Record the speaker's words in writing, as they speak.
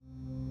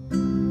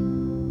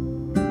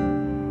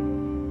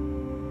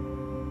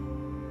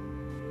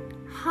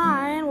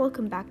Hi, and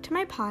welcome back to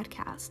my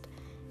podcast.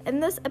 In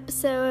this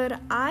episode,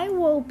 I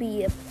will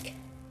be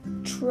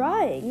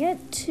trying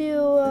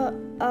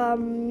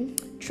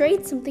to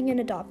trade something and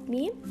adopt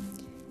me.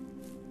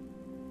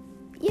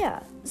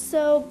 Yeah,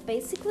 so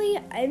basically,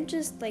 I'm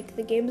just the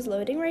game is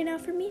loading right now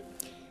for me.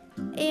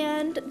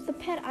 And the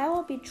pet I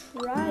will be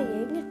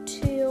trying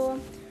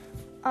to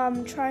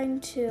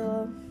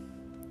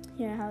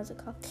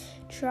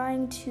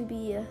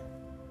be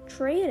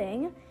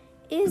trading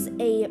is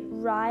a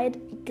ride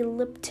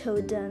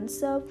glyptodon.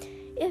 So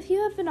if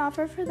you have an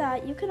offer for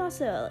that, you can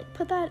also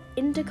put that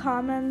into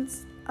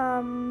comments.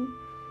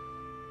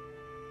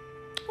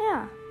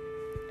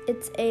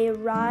 It's a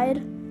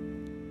ride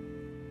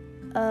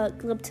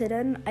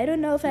glyptodon. I don't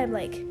know if I'm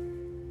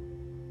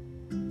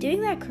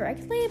doing that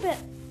correctly, but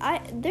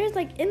there's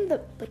in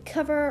the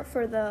cover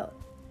for the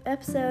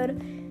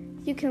episode,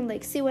 you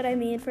can see what I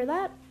mean for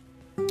that.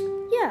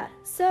 Yeah,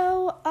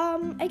 so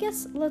I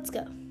guess let's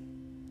go.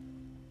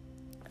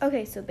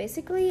 Okay, so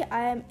basically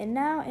I'm in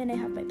now and I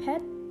have my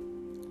pet.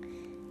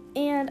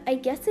 And I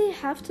guess I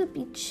have to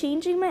be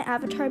changing my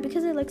avatar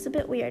because it looks a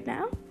bit weird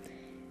now.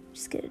 I'm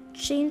just gonna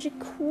change it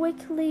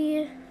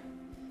quickly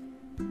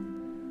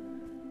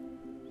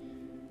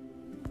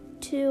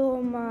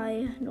to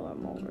my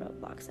normal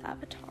Roblox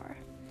avatar.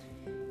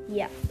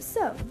 Yeah,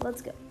 so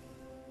let's go.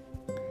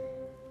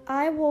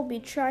 I will be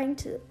trying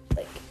to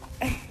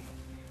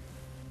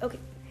okay.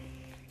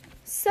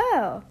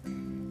 So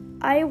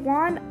I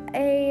want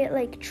a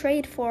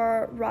trade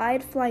for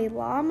ride fly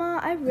llama.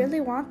 I really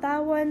want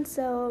that one,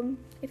 so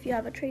if you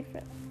have a trade for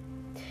it.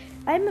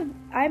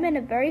 I'm in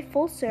a very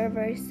full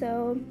server,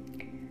 so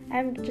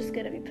I'm just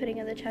gonna be putting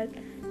in the chat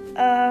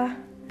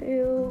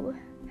who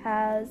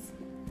has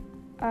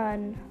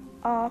an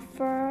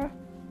offer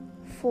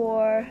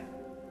for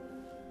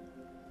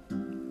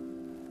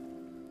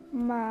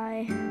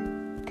my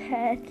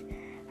pet.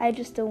 I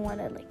just don't want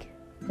to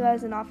who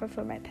has an offer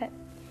for my pet.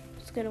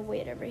 Just gonna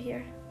wait over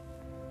here.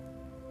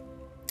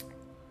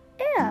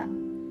 Yeah.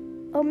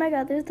 Oh my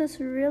god, there's this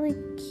really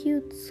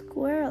cute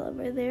squirrel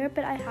over there,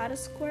 but I had a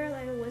squirrel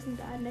and it wasn't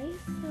that nice,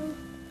 so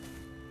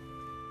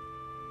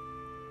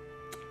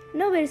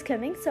nobody's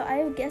coming, so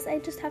I guess I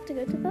just have to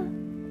go to the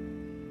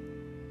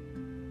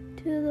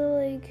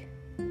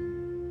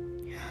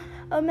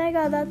oh my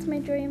god, that's my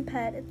dream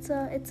pet. It's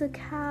a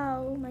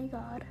cow. Oh my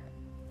god.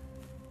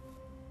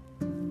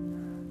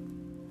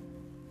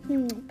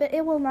 But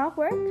it will not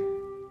work.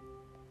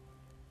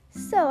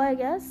 So I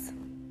guess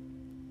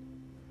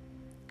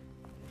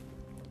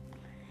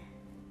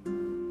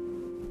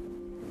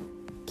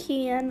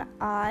can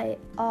I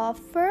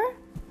offer?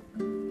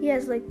 He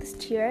has this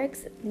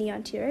T-Rex,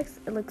 neon T-Rex.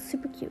 It looks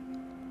super cute.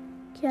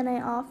 Can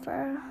I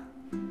offer?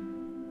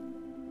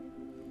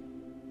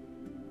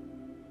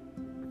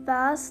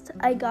 Fast,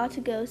 I got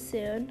to go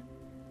soon.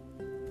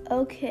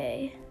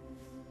 Okay.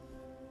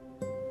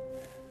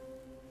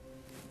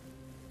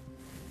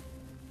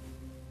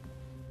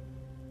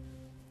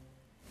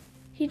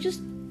 He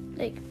just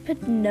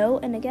put no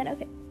and again.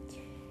 Okay.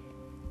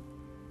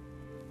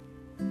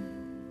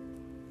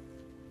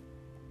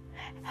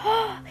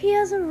 He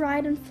has a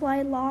ride and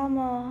fly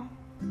llama.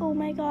 Oh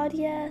my god,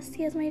 yes.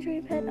 He has my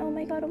dream pet. Oh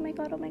my god, oh my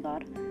god, oh my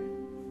god.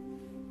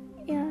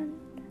 And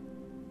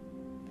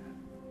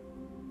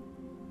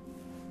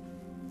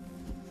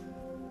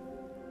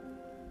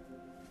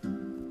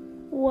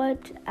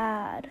what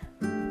ad?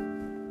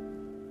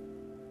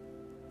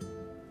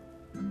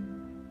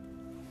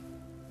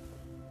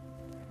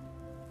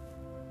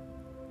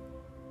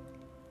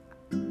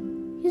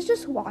 He's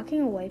just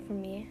walking away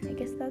from me. I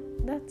guess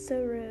that's so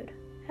rude.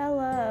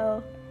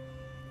 Hello.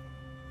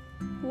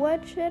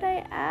 What should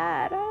I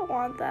add? I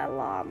want that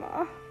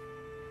llama.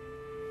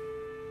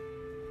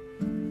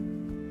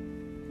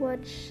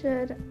 What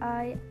should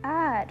I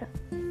add?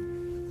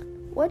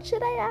 What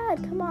should I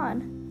add? Come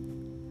on.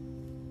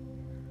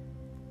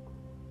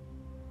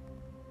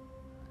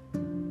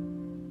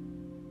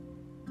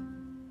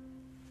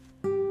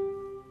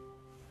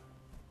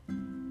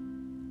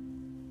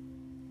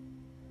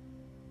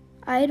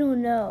 I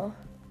don't know.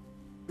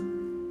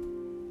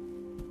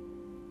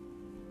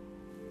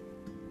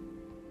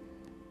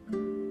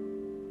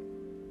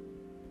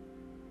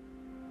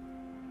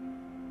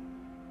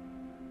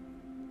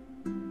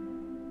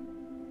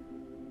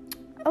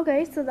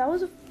 Okay, so that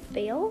was a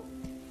fail.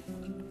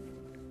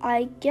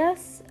 I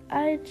guess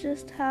I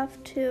just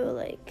have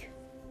to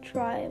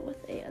try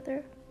with a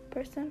other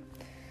person.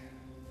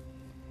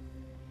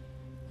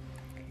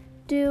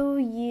 Do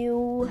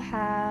you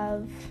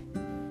have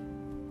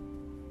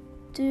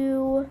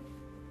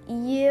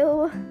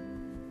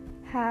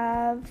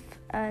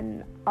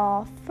an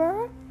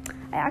offer?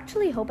 I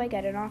actually hope I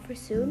get an offer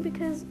soon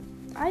because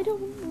I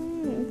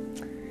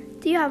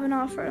don't. Do you have an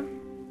offer?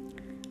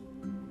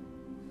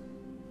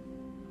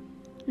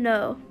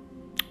 No.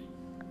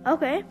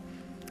 Okay.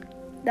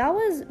 That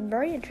was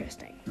very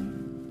interesting.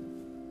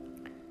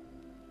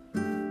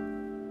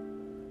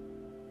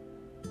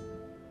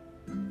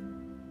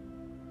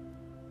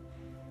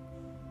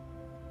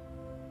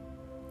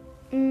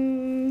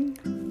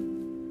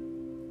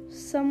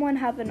 someone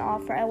have an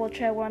offer? I will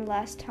try one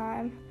last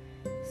time.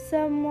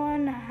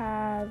 Someone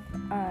have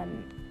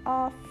an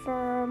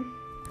offer.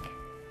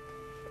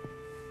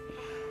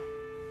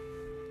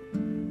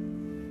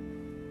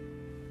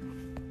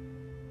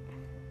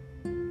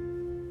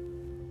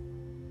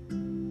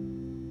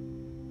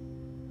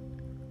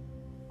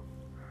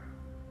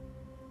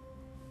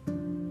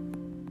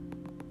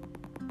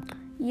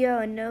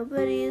 Yo,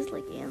 nobody's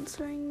like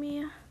answering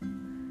me.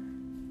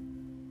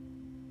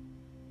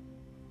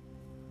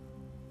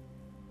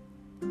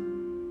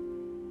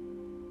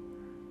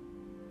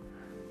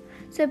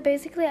 So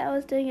basically I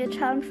was doing a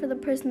challenge for the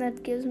person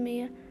that gives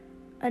me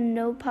a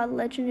no-pod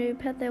legendary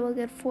pet. They will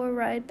get 4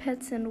 ride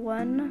pets in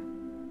 1.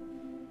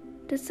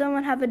 Does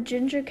someone have a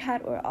ginger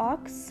cat or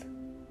ox?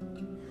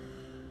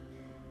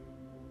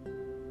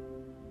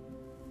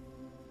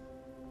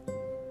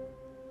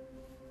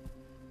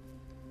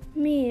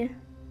 Me.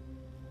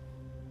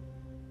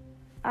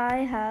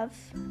 I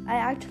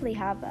actually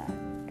have that.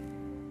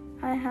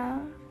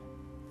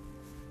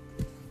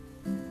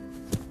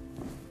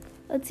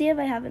 Let's see if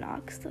I have an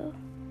ox though.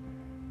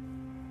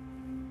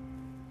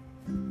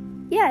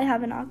 Yeah, I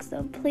have an ox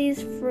though.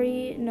 Please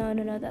free, no,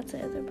 that's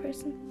the other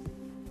person.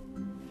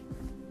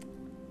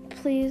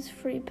 Please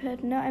free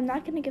pet. No, I'm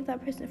not gonna give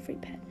that person a free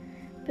pet.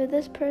 But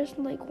this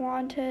person like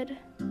wanted.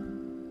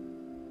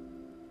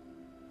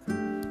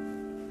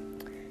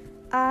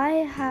 I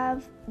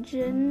have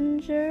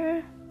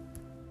ginger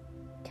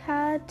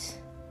cat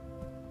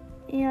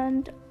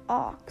and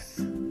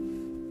ox.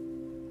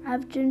 I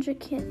have ginger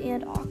cat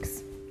and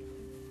ox.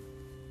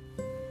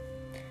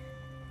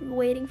 I'm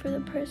waiting for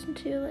the person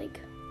to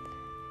like.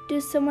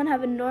 Does someone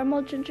have a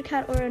normal ginger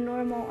cat or a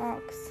normal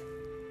ox?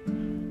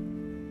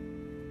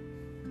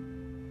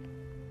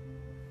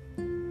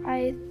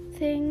 I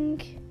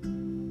think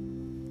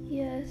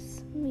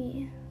yes,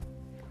 me.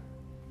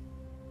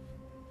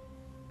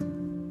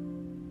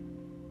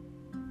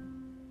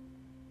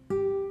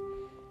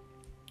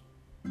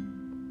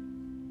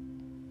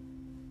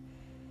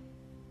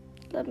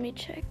 Let me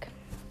check.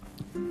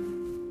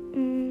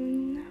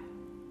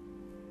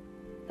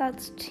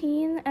 That's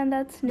teen and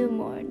that's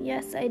newborn.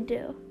 Yes, I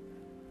do.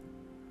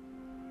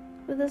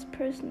 But this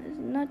person is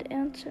not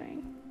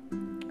answering.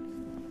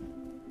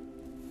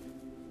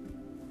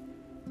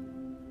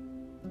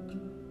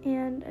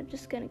 And I'm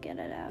just gonna get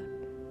it out.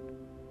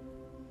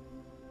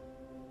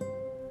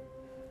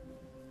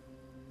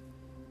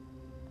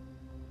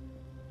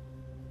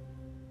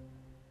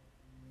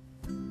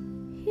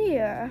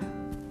 Here.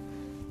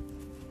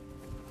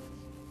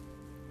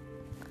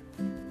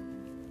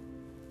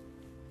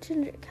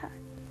 Ginger cat.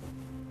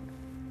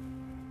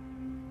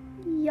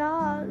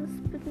 Yes,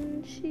 but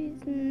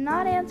she's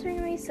not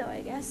answering me, so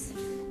I guess.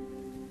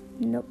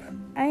 Nope.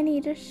 I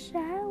need a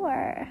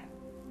shower.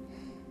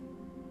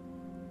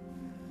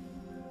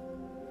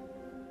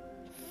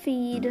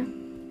 Feed.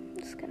 I'm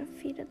just gonna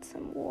feed it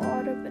some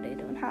water, but I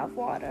don't have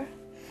water.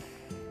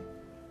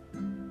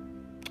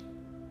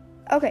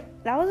 Okay,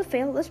 that was a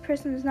fail. This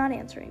person is not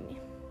answering me.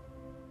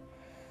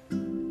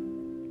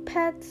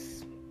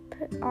 Pets.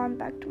 Put on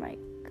back to my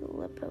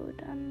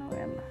glyptodon,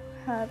 or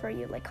however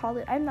you like call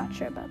it. I'm not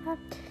sure about that.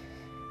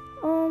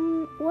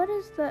 What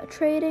is the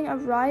trading a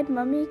ride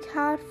mummy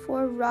cat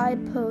for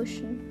ride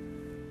potion?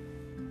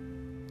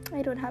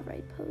 I don't have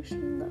ride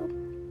potion though.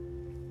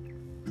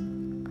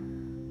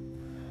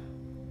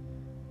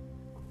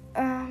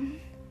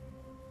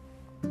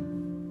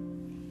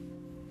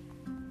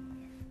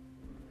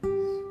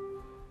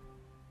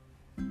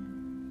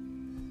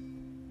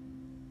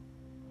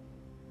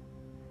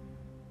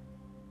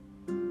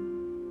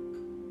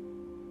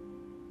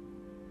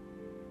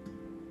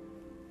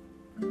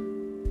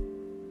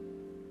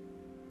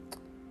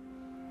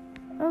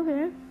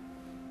 Okay.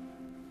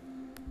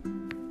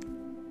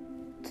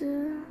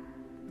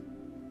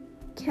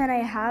 Can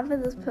I have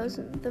it? This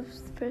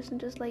person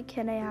just like,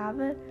 can I have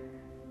it?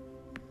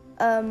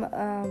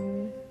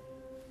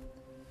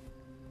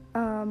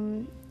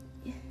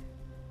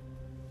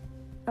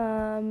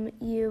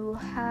 You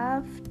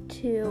have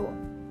to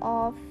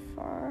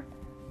offer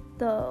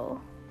though.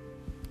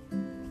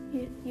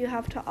 You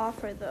have to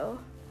offer though.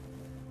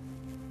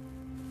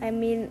 I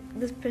mean,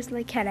 this person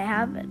like, can I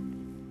have it?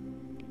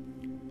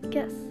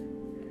 Guess.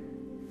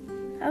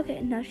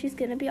 Okay, now she's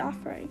gonna be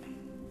offering.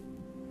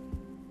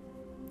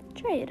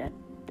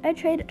 I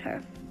traded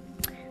her.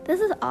 This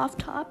is off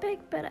topic,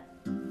 but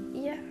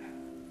yeah.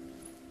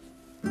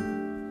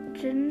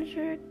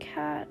 Ginger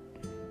cat.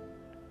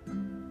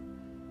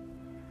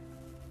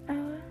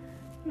 Oh,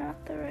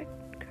 not the right.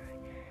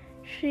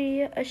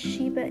 She a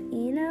Shiba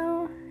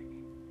Inu.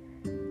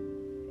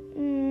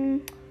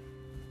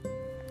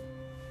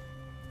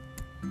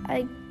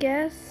 I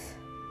guess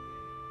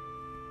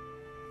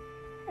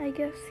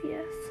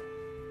yes.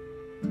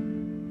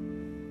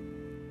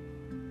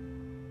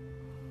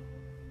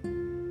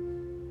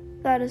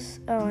 That is,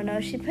 oh no,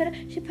 she put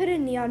a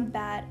neon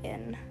bat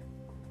in.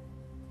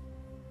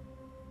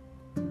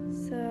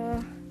 So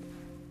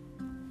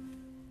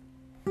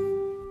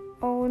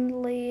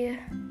only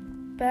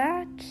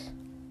bat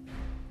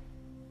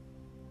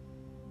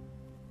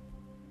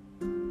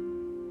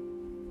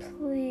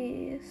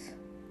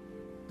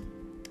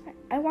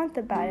want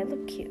the bat. It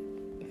looked cute.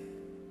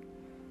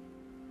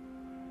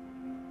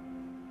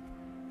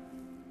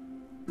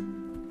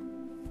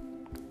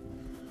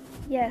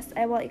 Yes,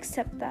 I will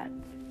accept that.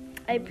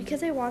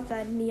 Because I want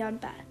that neon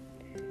bat.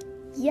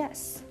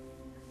 Yes.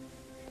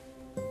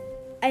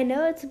 I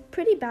know it's a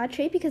pretty bad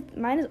trait because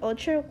mine is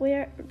ultra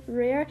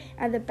rare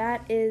and the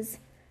bat is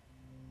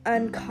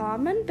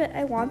uncommon, but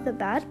I want the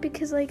bat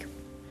because, like,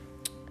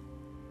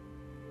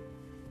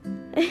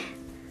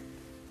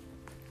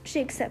 she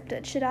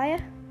accepted. Should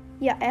I?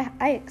 Yeah,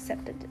 I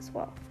accepted as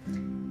well.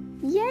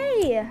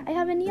 Yay! I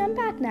have a neon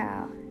bat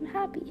now. I'm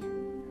happy.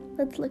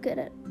 Let's look at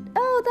it.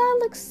 Oh, that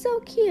looks so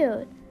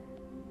cute.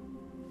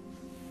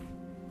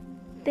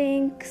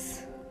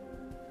 Thanks.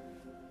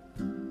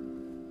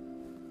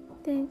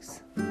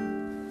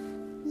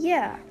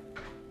 Yeah.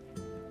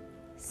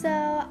 So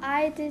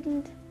I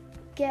didn't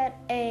get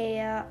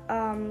a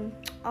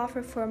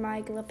offer for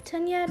my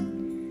glyptodon yet,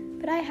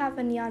 but I have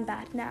a neon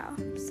bat now.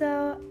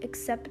 So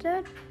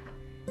accepted.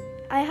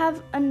 I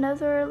have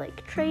another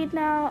trade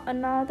now,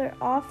 another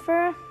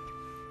offer.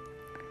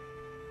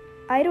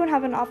 I don't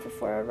have an offer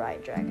for a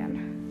riot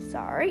dragon.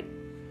 Sorry.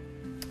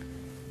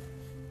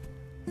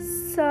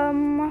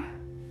 Someone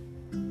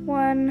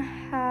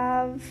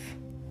have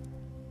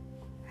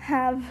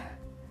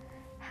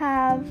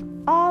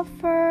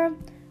offer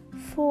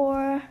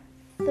for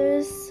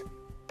this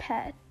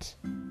pet.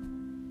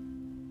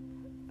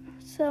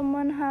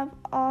 Someone have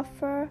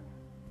offer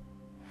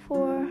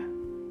for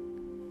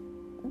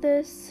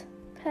this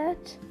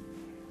pet.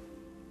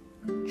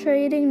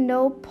 Trading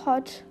no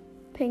pot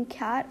pink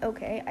cat.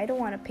 Okay, I don't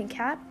want a pink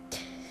cat.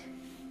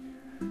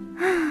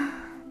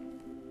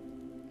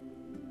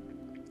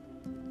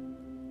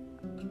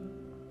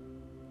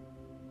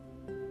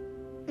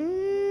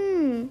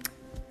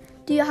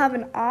 Do you have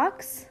an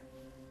ox?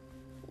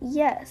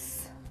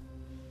 Yes.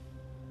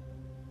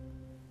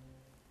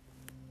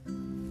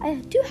 I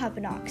do have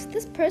an ox.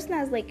 This person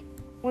has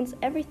wants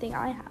everything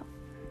I have.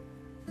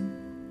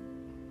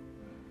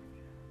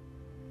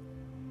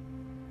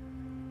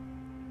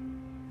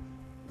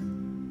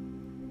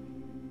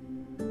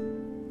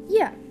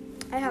 Yeah,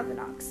 I have an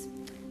ox.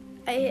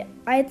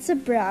 It's a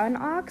brown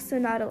ox, so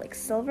not a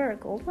silver or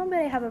gold one, but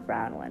I have a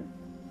brown one.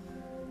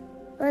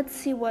 Let's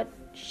see what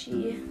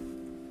she...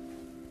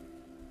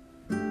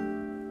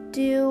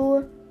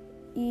 Do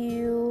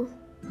you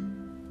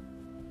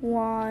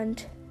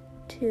want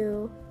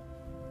to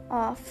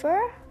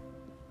offer?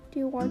 Do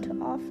you want to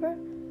offer?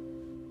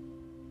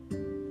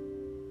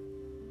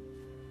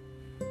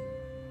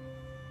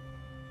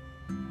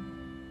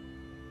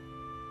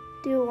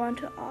 Do you want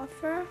to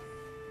offer?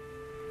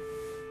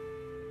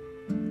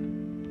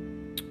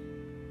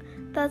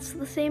 That's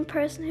the same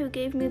person who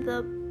gave me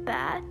the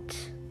bat.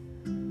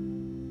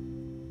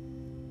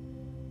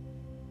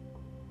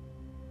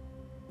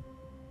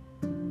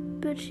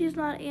 But she's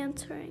not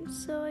answering,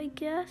 so I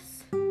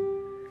guess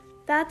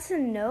that's a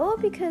no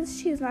because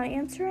she's not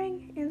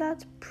answering, and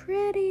that's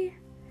pretty...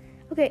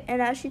 Okay, and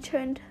now she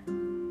turned...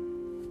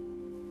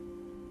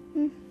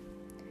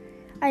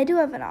 I do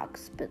have an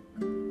ox, but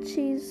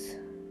she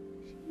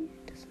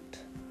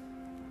doesn't...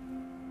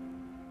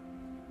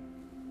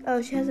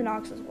 Oh, she has an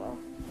ox as well.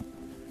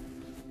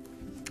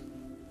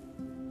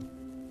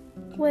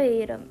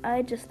 Wait,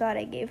 I just thought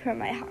I gave her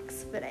my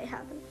ox, but I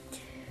haven't.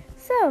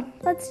 So,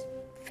 let's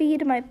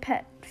feed my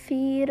pet.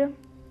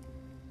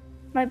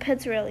 My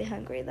pet's really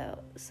hungry though,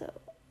 so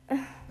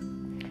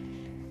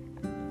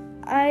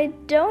I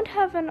don't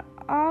have an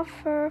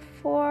offer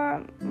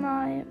for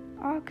my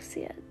ox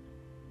yet.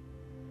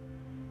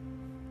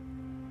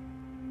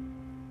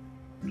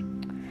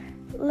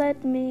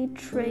 Let me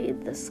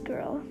trade this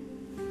girl.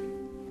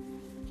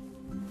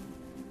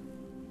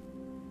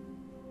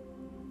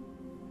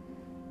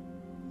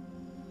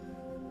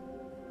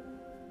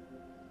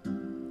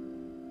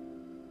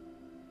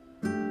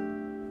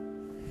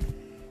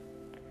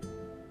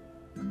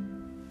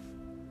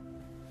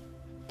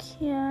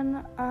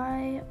 Can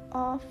I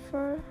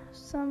offer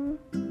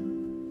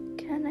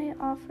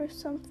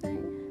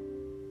something?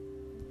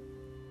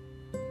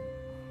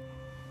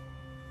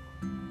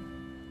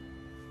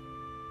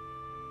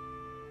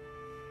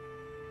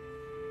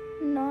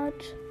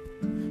 Not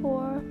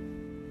for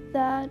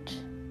that,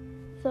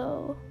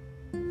 though.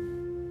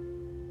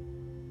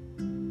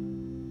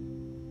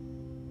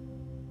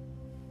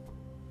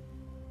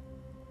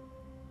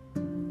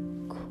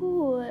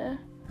 Cool.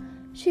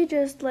 She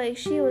was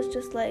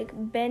just like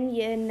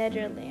Benje,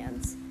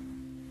 Netherlands.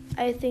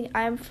 I think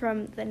I'm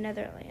from the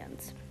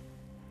Netherlands.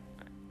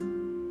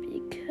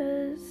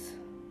 Because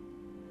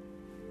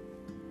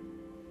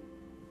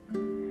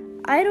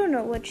I don't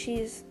know what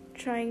she's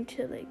trying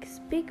to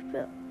speak,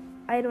 but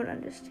I don't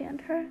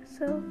understand her.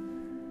 So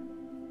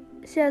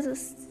she has a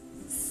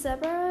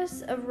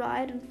Cerberus, a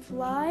ride and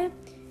fly,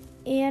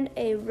 and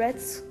a red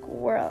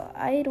squirrel.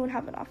 I don't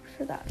have an offer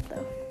for that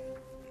though.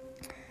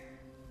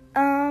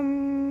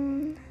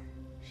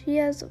 She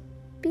has a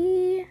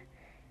bee.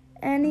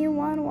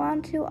 Anyone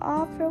want to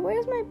offer?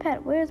 Where's my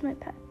pet? My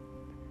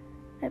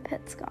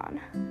pet's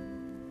gone.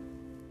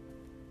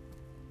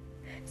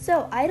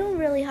 So I don't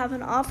really have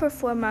an offer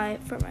for my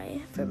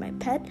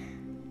pet.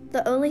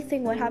 The only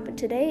thing what happened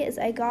today is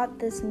I got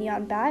this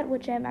neon bat,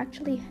 which I'm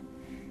actually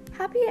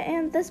happy,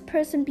 and this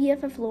person,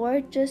 BFF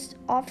Lore, just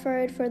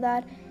offered for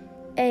that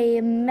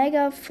a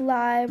mega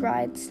fly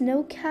ride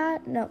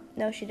snowcat. No,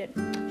 she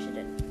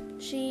didn't.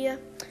 She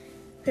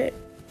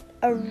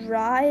a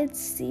ride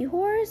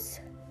seahorse?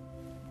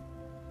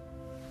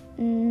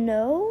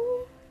 No,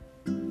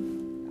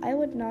 I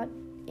would not.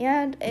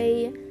 And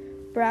a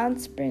brown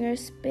Springer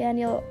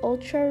Spaniel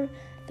Ultra.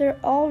 They're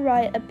all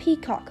right. A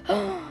peacock.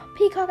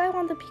 Peacock, I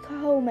want the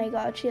peacock. Oh my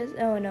god, she has.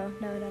 Oh no.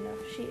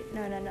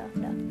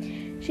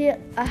 She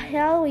a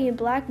Halloween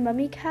black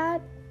mummy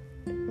cat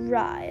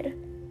ride.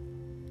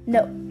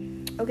 No.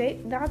 Okay,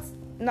 that's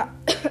not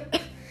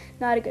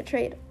not a good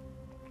trade.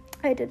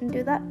 I didn't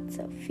do that,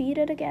 so feed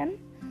it again.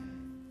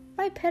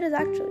 My pet is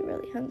actually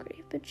really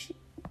hungry, but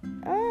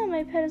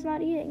my pet is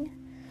not eating.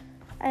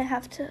 I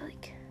have to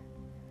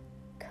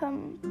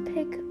come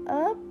pick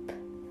up.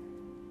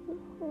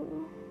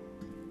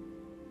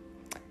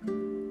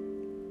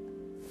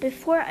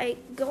 Before I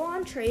go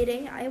on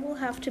trading, I will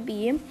have to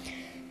be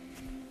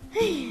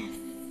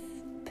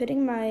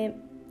putting my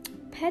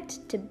pet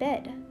to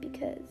bed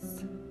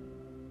because,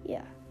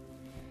 yeah.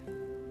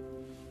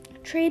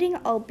 Trading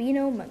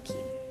albino monkey.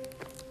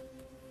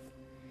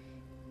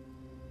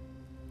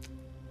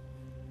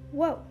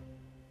 Whoa.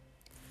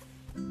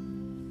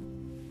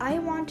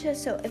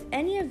 So if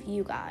any of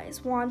you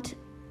guys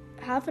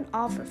have an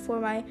offer for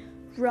my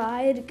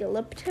ride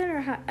glyptodon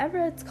or however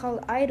it's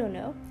called, I don't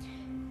know,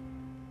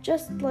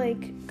 just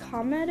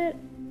comment it.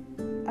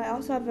 I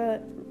also have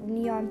a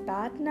neon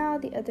bat now.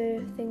 The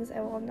other things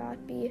I will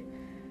not be.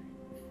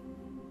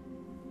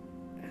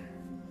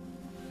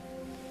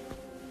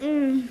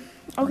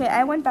 Okay,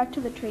 I went back to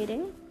the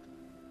trading.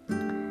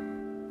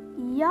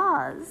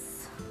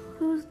 Yas.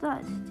 Who's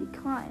that?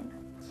 Decline.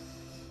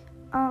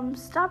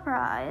 Stop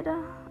ride.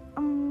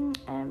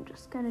 I'm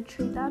just gonna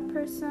trade that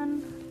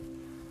person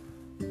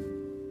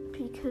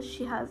because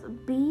she has a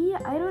B.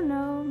 I don't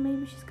know,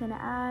 maybe she's gonna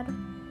add,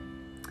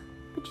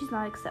 but she's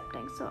not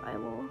accepting, so I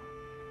will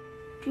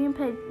dream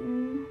pet.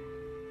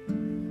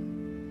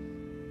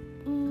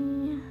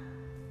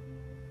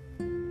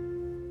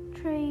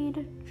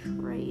 Trade.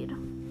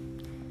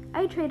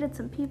 I traded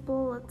some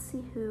people. Let's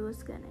see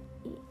who's gonna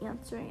be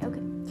answering.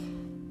 Okay.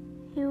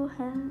 Who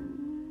has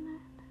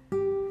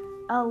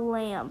a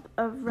lamp,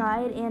 a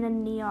ride, and a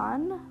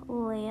neon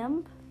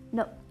lamp?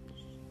 No,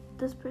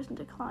 this person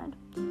declined.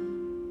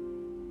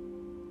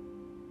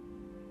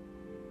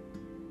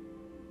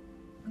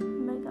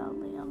 Mega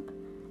lamp.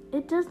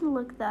 It doesn't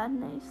look that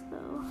nice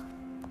though.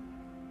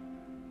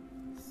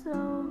 So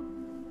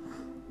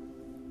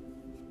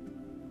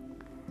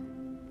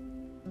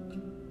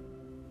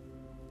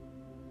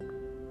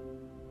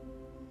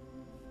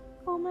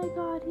oh my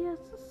god, he has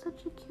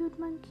such a cute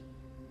monkey.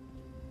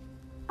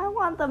 I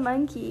want the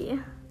monkey.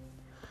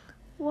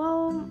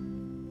 Well,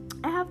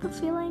 I have the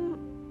feeling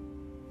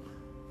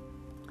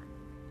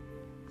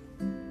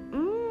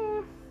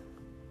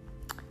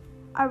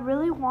I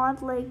really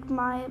want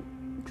my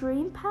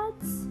dream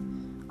pets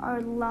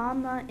are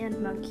llama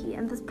and monkey,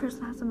 and this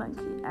person has a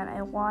monkey and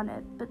I want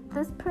it, but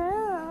this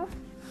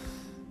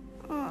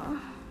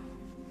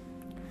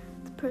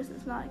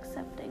person's not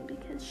accepting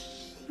because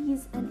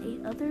she's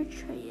in a other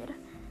trade.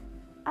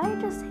 I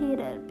just hate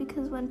it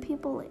because when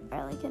people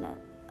are in a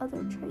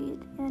other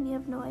trade and you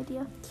have no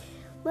idea.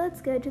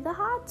 Let's go to the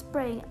hot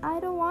spring. I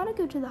don't want to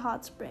go to the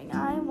hot spring.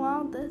 I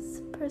want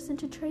this person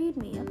to trade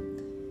me.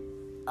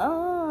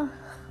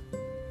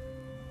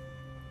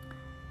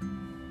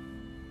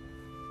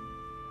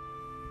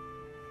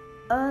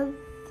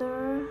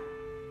 Other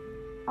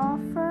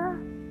offer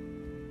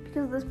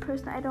because this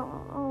person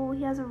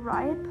he has a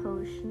riot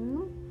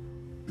potion.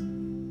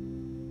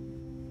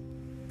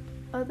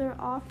 Other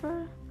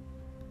offer.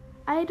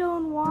 I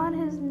don't want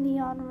his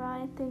neon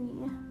ride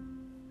thingy.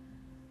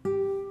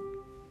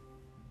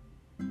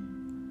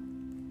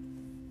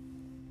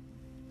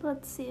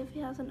 Let's see if he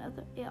has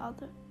another.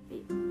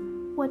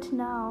 What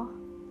now?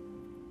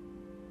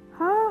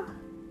 Huh?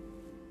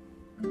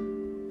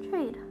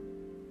 Trade.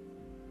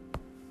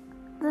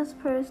 This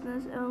person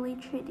is only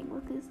trading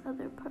with this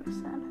other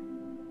person.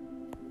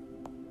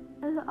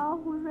 Is it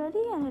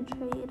already in a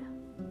trade?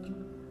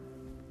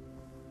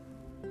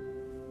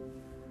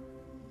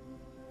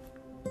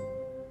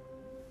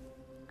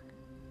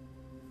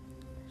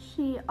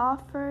 She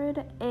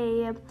offered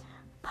a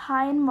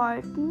pine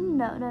marten.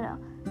 No.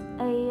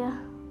 A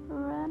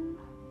wren.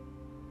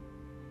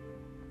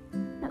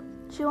 No,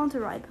 she wants a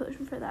ride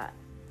potion for that.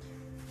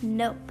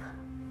 Nope.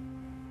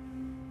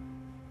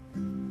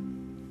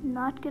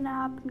 Not gonna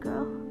happen,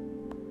 girl.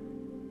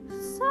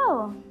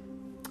 So,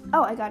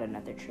 I got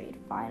another trade,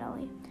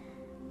 finally.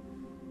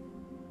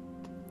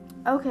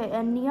 Okay,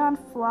 a neon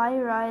fly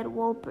ride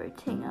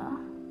Wolpertinger.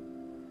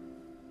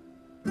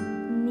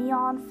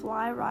 Neon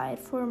fly ride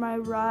for my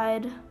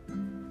ride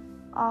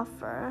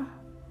offer.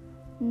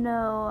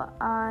 No.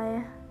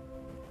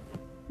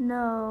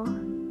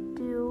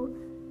 Do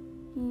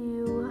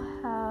you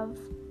have have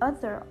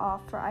other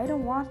offer. I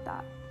don't want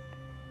that.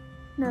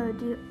 No,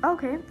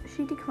 okay,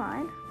 she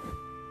declined.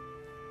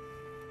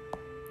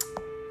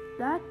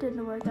 That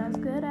didn't work as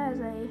good as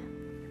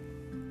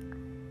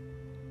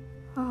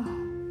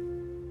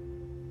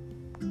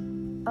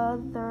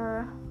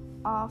other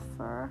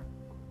offer.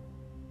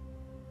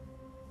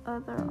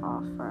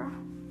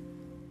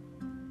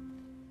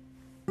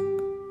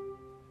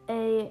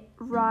 A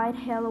ride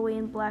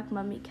Halloween black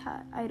mummy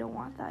cat. I don't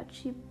want that.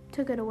 She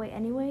took it away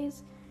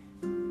anyways.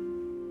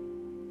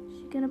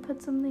 She gonna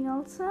put something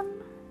else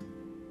in?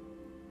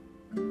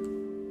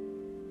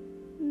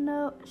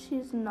 No,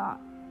 she's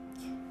not.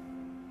 She's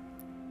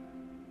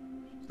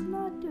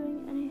not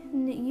doing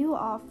anything that you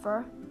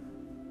offer.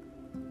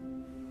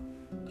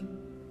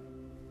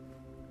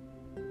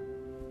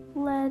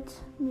 Let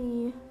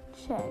me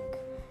check.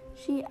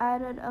 She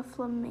added a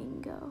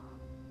flamingo.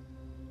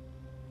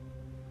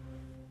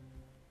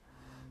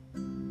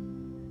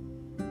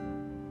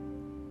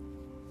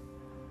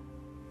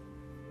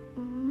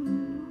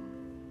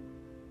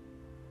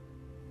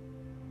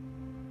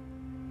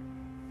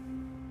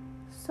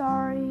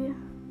 Sorry,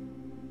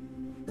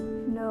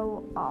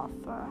 no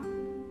offer.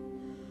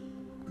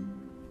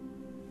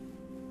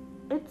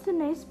 It's a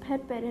nice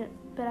pet,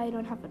 but I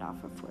don't have an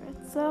offer for it.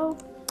 So,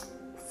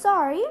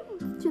 sorry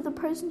to the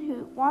person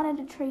who wanted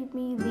to trade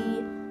me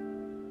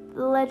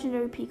the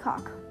legendary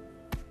peacock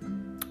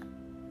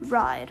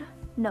ride.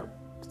 No,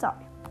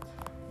 sorry.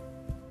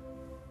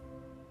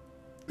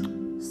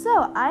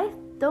 So, I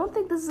don't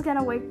think this is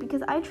gonna work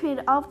because I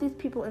traded all of these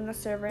people in the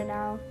server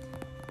now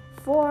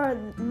for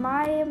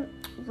my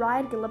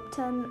ride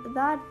glyptodon.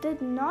 That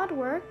did not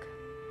work.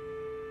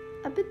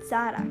 A bit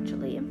sad,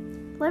 actually.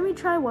 Let me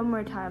try one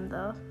more time,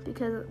 though,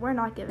 because we're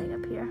not giving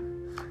up here.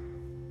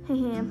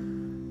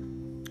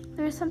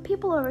 There's some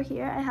people over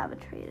here I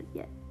haven't traded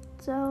yet.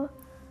 So,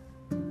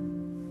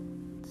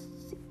 let's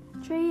see.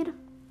 Trade.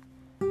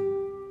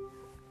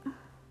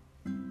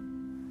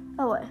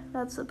 Oh, wait.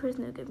 That's the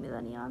person who gave me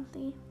the neon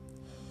thingy.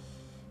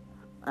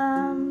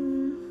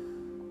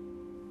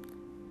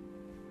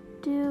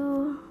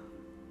 Do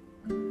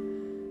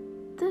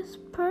this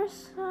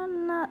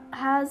person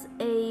has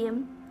a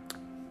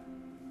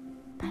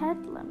pet?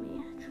 Let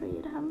me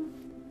trade him.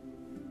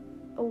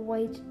 A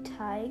white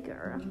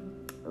tiger,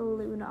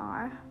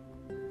 Lunar.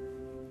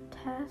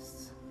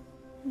 Tess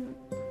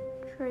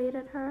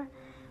traded her.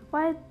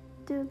 Why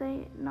do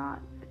they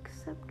not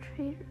accept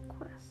trade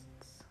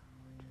requests?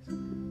 Which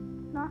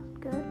is not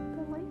good,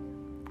 but like.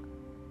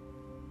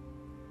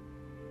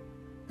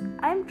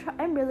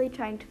 I'm really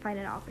trying to find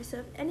an offer. So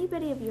if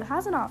anybody of you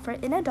has an offer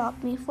in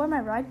Adopt Me for my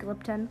ride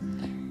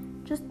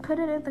glyptodon, just put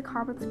it in the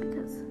comments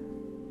because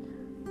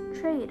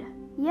trade.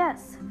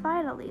 Yes,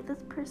 finally,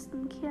 this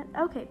person can't.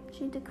 Okay,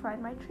 she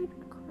declined my trade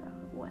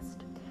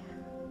request.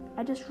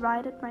 I just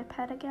rided my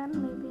pet again.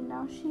 Maybe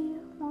now she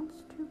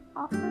wants to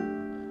offer.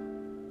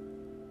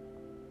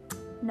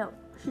 No,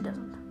 she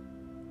doesn't.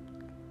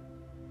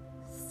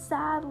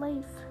 Sad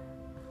life.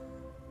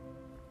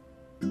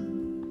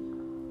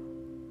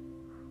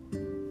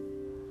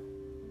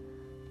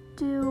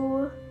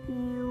 Do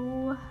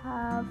you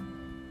have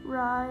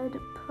ride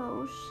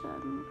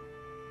potion?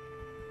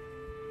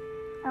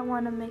 I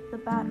want to make the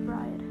bat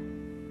ride.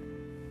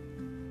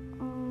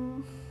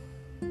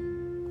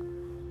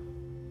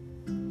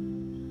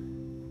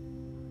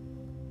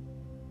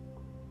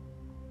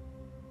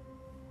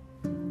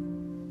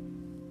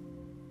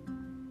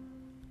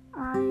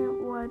 I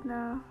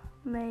wanna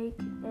make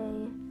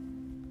a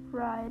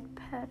ride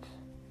pet.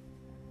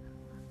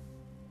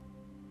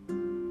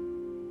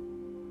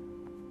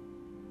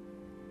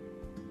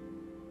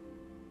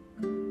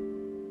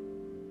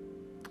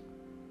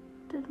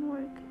 Didn't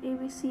work.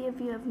 ABC if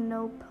you have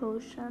no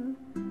potion.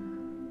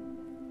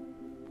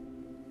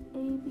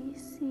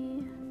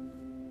 ABC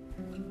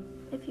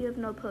if you have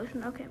no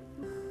potion. Okay.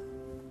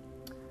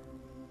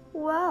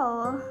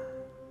 Well,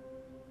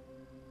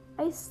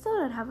 I still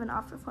don't have an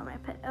offer for my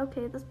pet.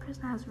 Okay, this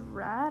person has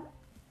rat.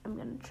 I'm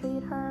gonna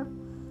trade her.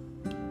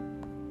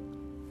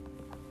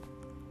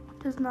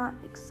 Does not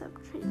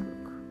accept trade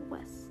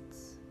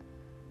requests.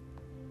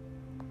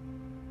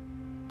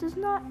 Does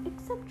not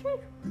accept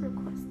trade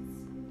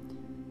requests.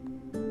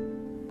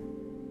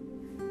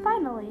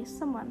 Finally,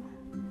 someone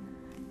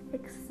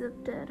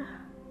accepted.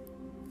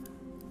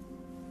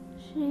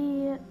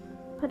 She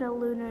put a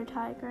lunar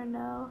tiger,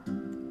 no.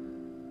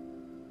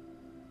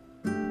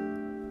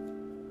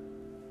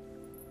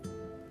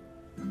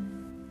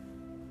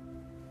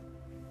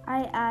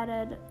 I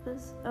added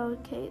this.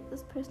 Okay,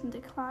 this person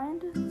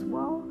declined as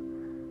well.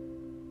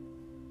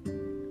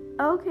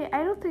 Okay,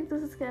 I don't think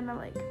this is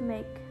gonna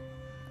make.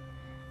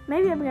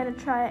 Maybe I'm gonna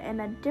try it in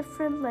a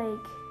different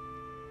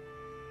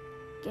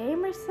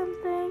game or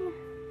something.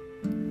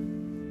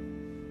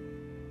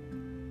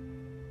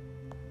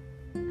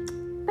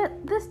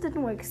 But this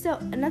didn't work. So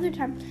another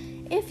time,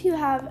 if you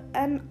have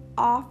an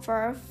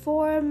offer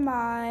for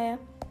my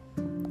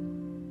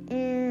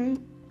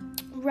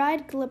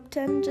ride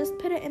glyptodon, just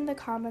put it in the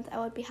comments. I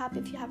would be happy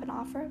if you have an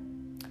offer.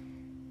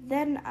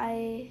 Then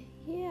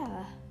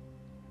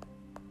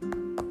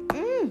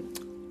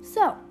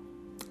So,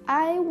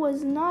 I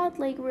was not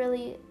like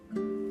really,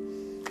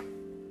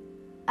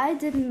 I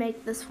didn't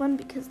make this one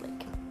because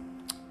like,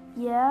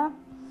 yeah,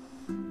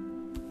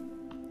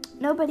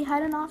 nobody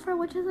had an offer,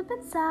 which is a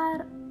bit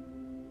sad,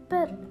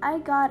 but I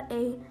got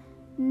a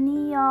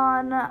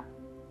neon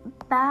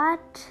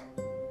bat,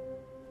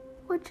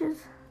 which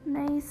is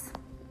nice.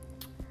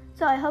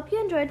 So I hope you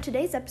enjoyed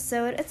today's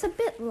episode. It's a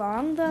bit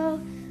long though.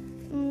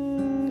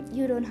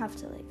 You don't have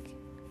to like,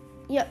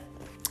 yep.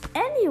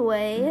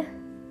 Anyway,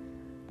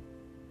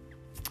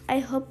 I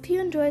hope you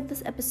enjoyed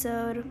this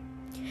episode.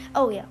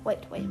 Oh yeah,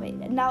 wait.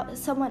 Now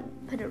someone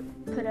put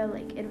a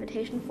like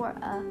invitation for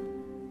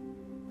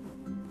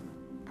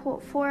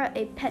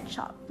a pet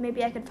shop.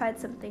 Maybe I could find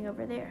something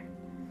over there.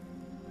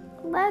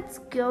 Let's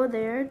go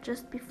there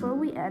just before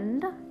we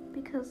end,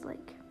 because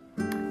like,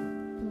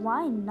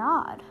 why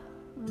not?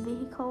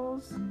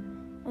 Vehicles.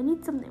 I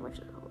need something which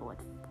is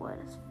what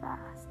is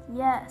fast.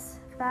 Yes,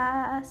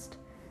 fast.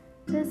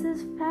 This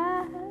is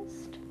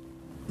fast.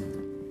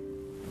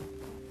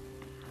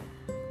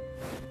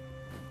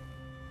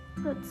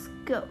 Let's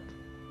go.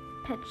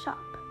 Pet shop.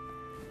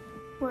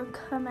 We're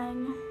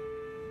coming.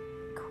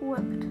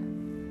 Equipped.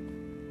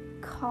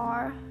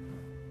 Car.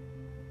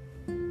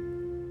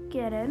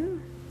 Get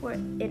in. We're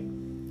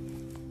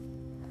in.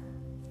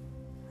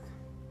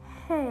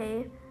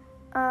 Hey,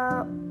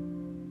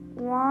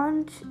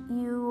 want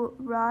you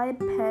ride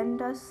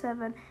Panda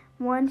 7?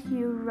 Want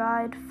you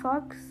ride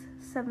Fox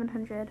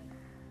 700?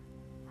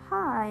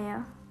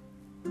 Hi.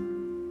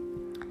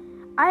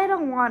 I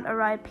don't want a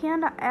ride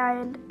Panda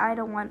and I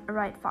don't want a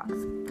ride Fox.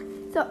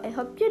 So I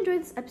hope you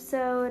enjoyed this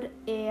episode,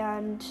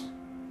 and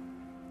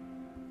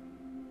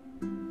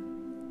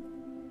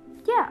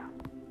yeah.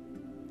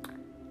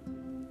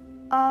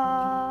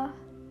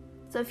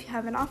 So if you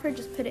have an offer,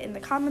 just put it in the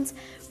comments.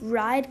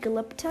 Ride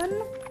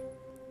glyptodon.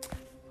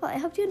 Well, I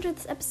hope you enjoyed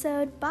this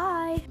episode.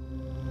 Bye.